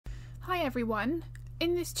Hi everyone,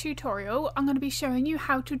 in this tutorial I'm going to be showing you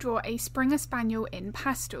how to draw a Springer Spaniel in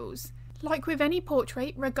pastels. Like with any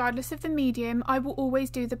portrait, regardless of the medium, I will always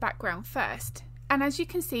do the background first. And as you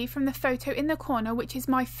can see from the photo in the corner, which is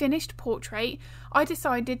my finished portrait, I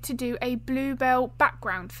decided to do a bluebell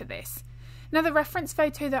background for this. Now the reference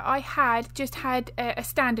photo that I had just had a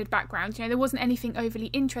standard background, there wasn't anything overly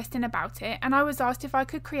interesting about it, and I was asked if I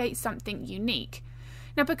could create something unique.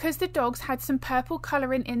 Now because the dogs had some purple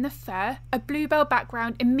colouring in the fur, a bluebell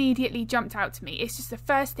background immediately jumped out to me. It's just the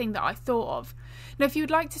first thing that I thought of. Now if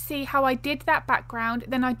you'd like to see how I did that background,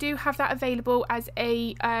 then I do have that available as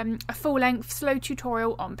a full-length slow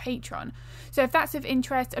tutorial on Patreon. So if that's of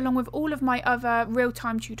interest, along with all of my other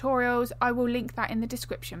real-time tutorials, I will link that in the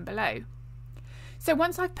description below. So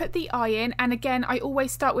once I've put the eye in, and again I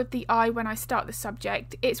always start with the eye when I start the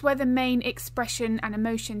subject, it's where the main expression and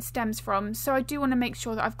emotion stems from, so I do want to make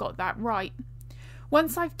sure that I've got that right.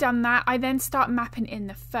 Once I've done that, I then start mapping in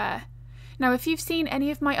the fur. Now if you've seen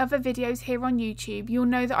any of my other videos here on YouTube, you'll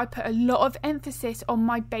know that I put a lot of emphasis on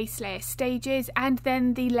my base layer stages and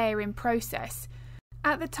then the layering process.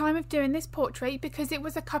 At the time of doing this portrait, because it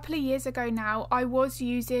was a couple of years ago now, I was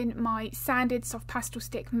using my sanded soft pastel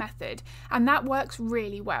stick method, and that works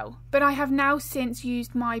really well. But I have now since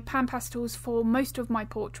used my pan pastels for most of my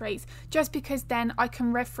portraits, just because then I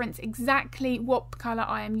can reference exactly what colour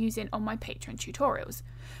I am using on my Patreon tutorials.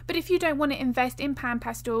 But if you don't want to invest in pan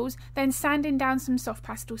pastels, then sanding down some soft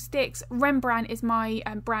pastel sticks, Rembrandt is my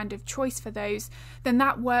brand of choice for those, then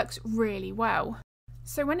that works really well.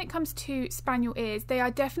 So when it comes to spaniel ears, they are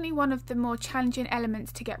definitely one of the more challenging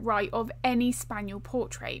elements to get right of any spaniel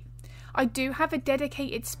portrait. I do have a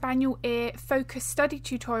dedicated spaniel ear focus study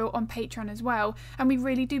tutorial on Patreon as well, and we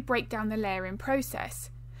really do break down the layering process.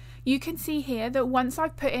 You can see here that once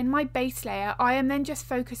I've put in my base layer, I am then just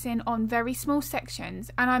focusing on very small sections,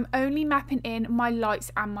 and I'm only mapping in my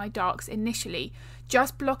lights and my darks initially,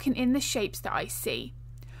 just blocking in the shapes that I see.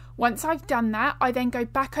 Once I've done that, I then go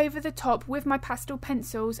back over the top with my pastel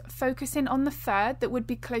pencils, focusing on the fur that would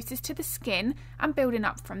be closest to the skin and building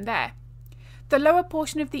up from there. The lower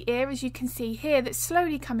portion of the ear, as you can see here, that's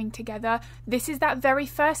slowly coming together, this is that very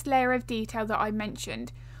first layer of detail that I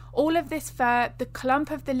mentioned. All of this fur, the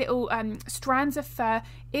clump of the little strands of fur,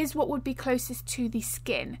 is what would be closest to the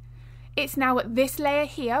skin. It's now at this layer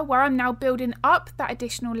here where I'm now building up that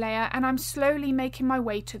additional layer, and I'm slowly making my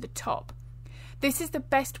way to the top. This is the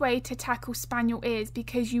best way to tackle spaniel ears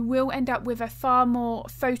because you will end up with a far more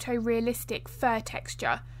photorealistic fur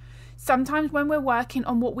texture. Sometimes when we're working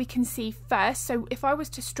on what we can see first, so if I was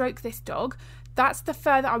to stroke this dog, that's the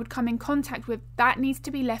fur that I would come in contact with, that needs to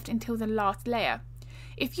be left until the last layer.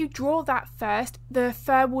 If you draw that first, the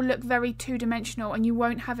fur will look very two-dimensional and you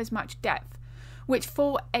won't have as much depth, which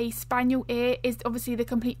for a spaniel ear is obviously the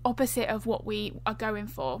complete opposite of what we are going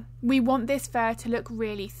for. We want this fur to look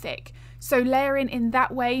really thick. So layering in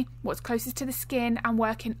that way, what's closest to the skin and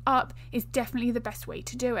working up is definitely the best way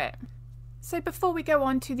to do it. So before we go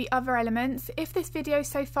on to the other elements, if this video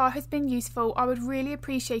so far has been useful, I would really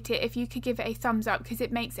appreciate it if you could give it a thumbs up because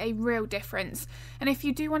it makes a real difference. And if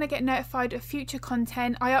you do want to get notified of future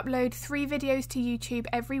content, I upload 3 videos to YouTube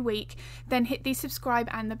every week, then hit the subscribe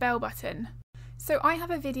and the bell button. So I have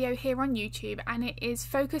a video here on YouTube and it is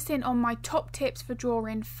focusing on my top tips for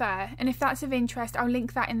drawing fur, and if that's of interest I'll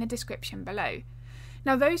link that in the description below.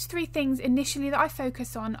 Now those 3 things initially that I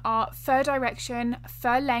focus on are fur direction,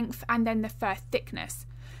 fur length and then the fur thickness.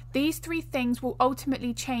 These 3 things will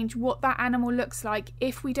ultimately change what that animal looks like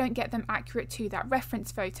if we don't get them accurate to that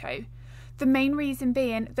reference photo. The main reason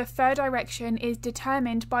being the fur direction is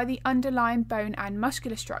determined by the underlying bone and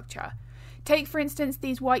muscular structure. Take for instance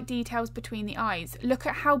these white details between the eyes. Look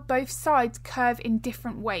at how both sides curve in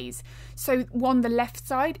different ways. So on the left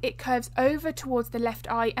side it curves over towards the left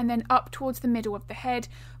eye and then up towards the middle of the head.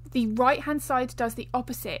 The right hand side does the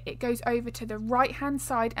opposite. It goes over to the right hand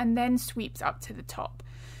side and then sweeps up to the top.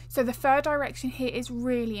 So the fur direction here is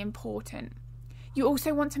really important. You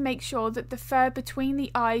also want to make sure that the fur between the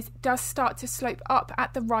eyes does start to slope up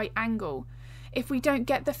at the right angle. If we don't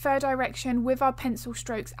get the fur direction with our pencil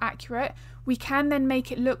strokes accurate, we can then make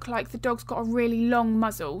it look like the dog's got a really long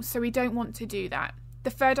muzzle, so we don't want to do that.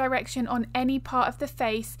 The fur direction on any part of the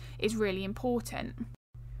face is really important.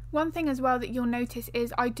 One thing as well that you'll notice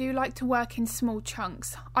is I do like to work in small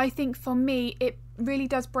chunks. I think for me it really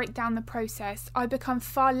does break down the process. I become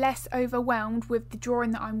far less overwhelmed with the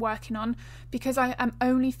drawing that I'm working on because I am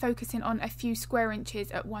only focusing on a few square inches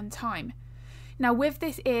at one time. Now with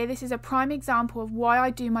this ear, this is a prime example of why I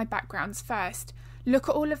do my backgrounds first. Look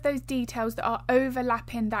at all of those details that are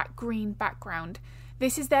overlapping that green background.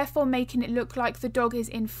 This is therefore making it look like the dog is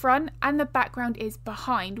in front and the background is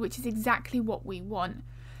behind, which is exactly what we want.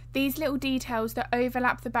 These little details that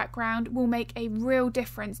overlap the background will make a real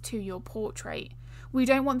difference to your portrait. We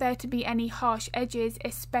don't want there to be any harsh edges,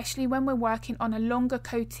 especially when we're working on a longer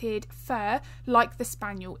coated fur like the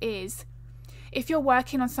Spaniel is. If you're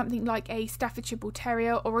working on something like a Staffordshire Bull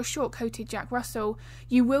Terrier or a short coated Jack Russell,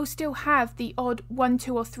 you will still have the odd 1,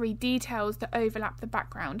 2 or 3 details that overlap the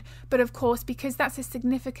background, but of course because that's a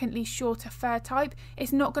significantly shorter fur type,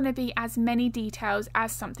 it's not going to be as many details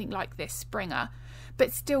as something like this Springer.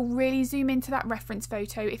 But still really zoom into that reference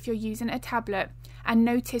photo if you're using a tablet and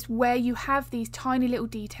notice where you have these tiny little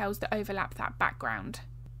details that overlap that background.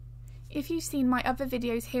 If you've seen my other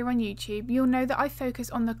videos here on YouTube, you'll know that I focus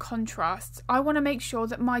on the contrasts. I want to make sure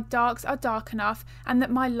that my darks are dark enough and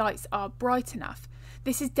that my lights are bright enough.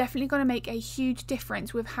 This is definitely going to make a huge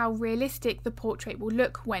difference with how realistic the portrait will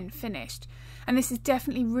look when finished. And this is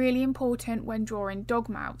definitely really important when drawing dog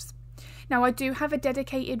mouths. Now I do have a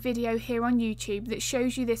dedicated video here on YouTube that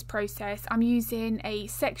shows you this process. I'm using a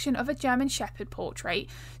section of a German Shepherd portrait,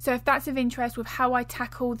 so if that's of interest with how I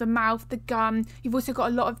tackle the mouth, the gum, you've also got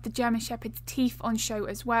a lot of the German Shepherd's teeth on show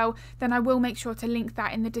as well, then I will make sure to link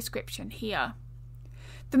that in the description here.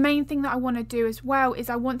 The main thing that I want to do as well is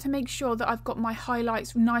I want to make sure that I've got my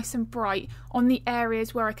highlights nice and bright on the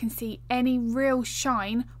areas where I can see any real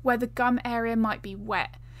shine where the gum area might be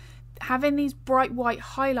wet. Having these bright white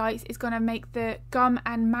highlights is going to make the gum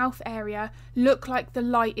and mouth area look like the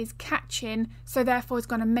light is catching, so therefore it's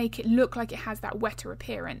going to make it look like it has that wetter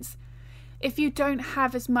appearance. If you don't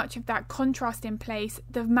have as much of that contrast in place,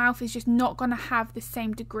 the mouth is just not going to have the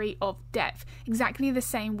same degree of depth. Exactly the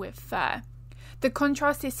same with fur. The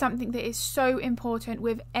contrast is something that is so important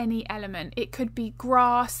with any element. It could be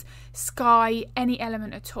grass, sky, any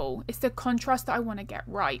element at all. It's the contrast that I want to get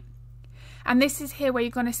right. And this is here where you're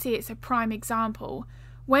going to see it's a prime example.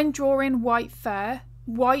 When drawing white fur,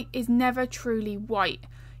 white is never truly white.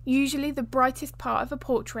 Usually the brightest part of a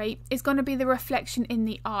portrait is going to be the reflection in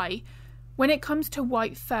the eye. When it comes to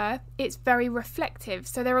white fur, it's very reflective,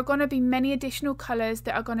 so there are going to be many additional colours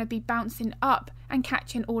that are going to be bouncing up and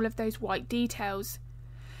catching all of those white details.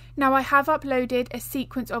 Now I have uploaded a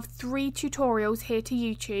sequence of 3 tutorials here to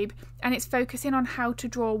YouTube, and it's focusing on how to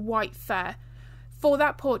draw white fur. For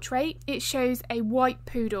that portrait, it shows a white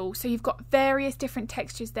poodle, so you've got various different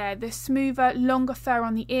textures there, the smoother, longer fur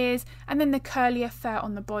on the ears, and then the curlier fur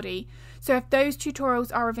on the body. So if those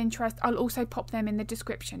tutorials are of interest, I'll also pop them in the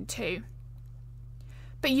description too.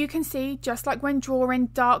 But you can see, just like when drawing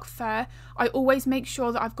dark fur, I always make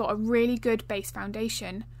sure that I've got a really good base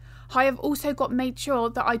foundation. I have also made sure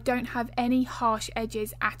that I don't have any harsh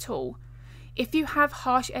edges at all. If you have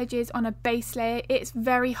harsh edges on a base layer, it's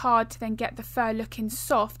very hard to then get the fur looking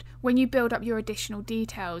soft when you build up your additional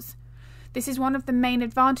details. This is one of the main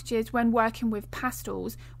advantages when working with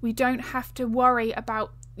pastels. We don't have to worry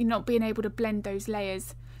about not being able to blend those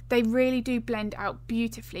layers. They really do blend out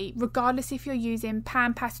beautifully, regardless if you're using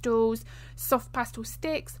pan pastels, soft pastel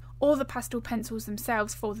sticks, or the pastel pencils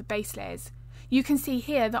themselves for the base layers. You can see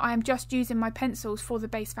here that I am just using my pencils for the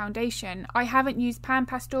base foundation. I haven't used pan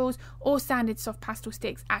pastels or sanded soft pastel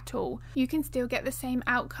sticks at all. You can still get the same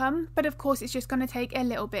outcome, but of course it's just going to take a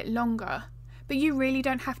little bit longer. But you really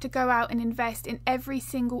don't have to go out and invest in every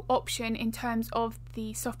single option in terms of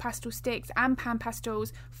the soft pastel sticks and pan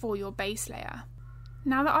pastels for your base layer.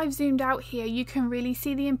 Now that I've zoomed out here, you can really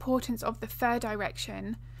see the importance of the fur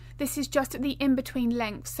direction. This is just at the in-between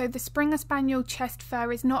length, so the Springer Spaniel chest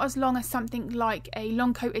fur is not as long as something like a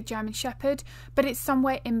long-coated German Shepherd, but it's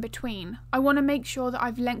somewhere in between. I want to make sure that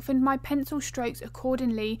I've lengthened my pencil strokes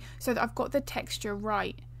accordingly so that I've got the texture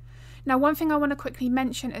right. Now one thing I want to quickly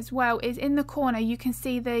mention as well is in the corner you can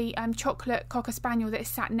see the chocolate Cocker Spaniel that is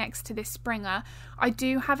sat next to this Springer. I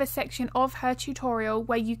do have a section of her tutorial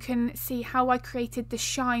where you can see how I created the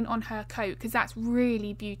shine on her coat, because that's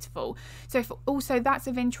really beautiful. So if also that's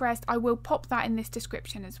of interest, I will pop that in this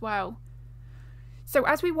description as well. So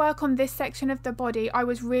as we work on this section of the body, I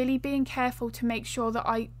was really being careful to make sure that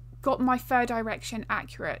I got my fur direction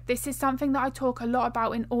accurate. This is something that I talk a lot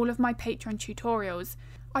about in all of my Patreon tutorials.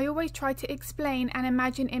 I always try to explain and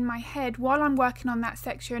imagine in my head while I'm working on that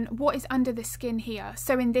section what is under the skin here.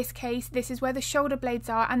 So in this case, this is where the shoulder blades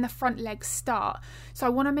are and the front legs start. So I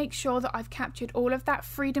want to make sure that I've captured all of that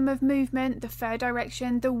freedom of movement, the fur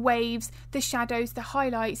direction, the waves, the shadows, the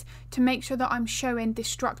highlights, to make sure that I'm showing the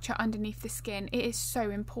structure underneath the skin. It is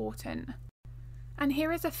so important. And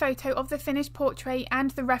here is a photo of the finished portrait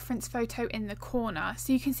and the reference photo in the corner.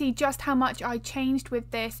 So you can see just how much I changed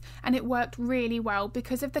with this, and it worked really well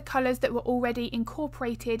because of the colours that were already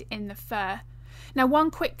incorporated in the fur. Now,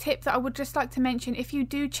 one quick tip that I would just like to mention, if you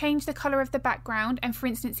do change the colour of the background, and for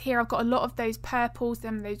instance here I've got a lot of those purples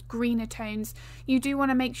and those greener tones, you do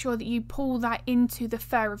want to make sure that you pull that into the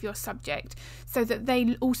fur of your subject so that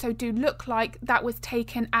they also do look like that was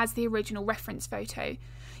taken as the original reference photo.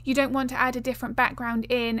 You don't want to add a different background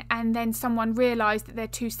in and then someone realise that they're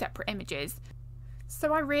two separate images.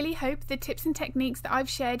 So I really hope the tips and techniques that I've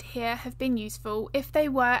shared here have been useful. If they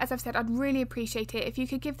were, as I've said, I'd really appreciate it if you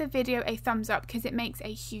could give the video a thumbs up because it makes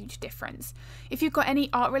a huge difference. If you've got any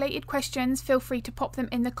art related questions, feel free to pop them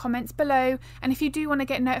in the comments below, and if you do want to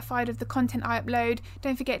get notified of the content I upload,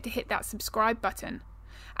 don't forget to hit that subscribe button.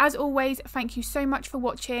 As always, thank you so much for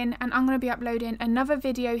watching, and I'm going to be uploading another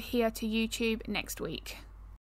video here to YouTube next week.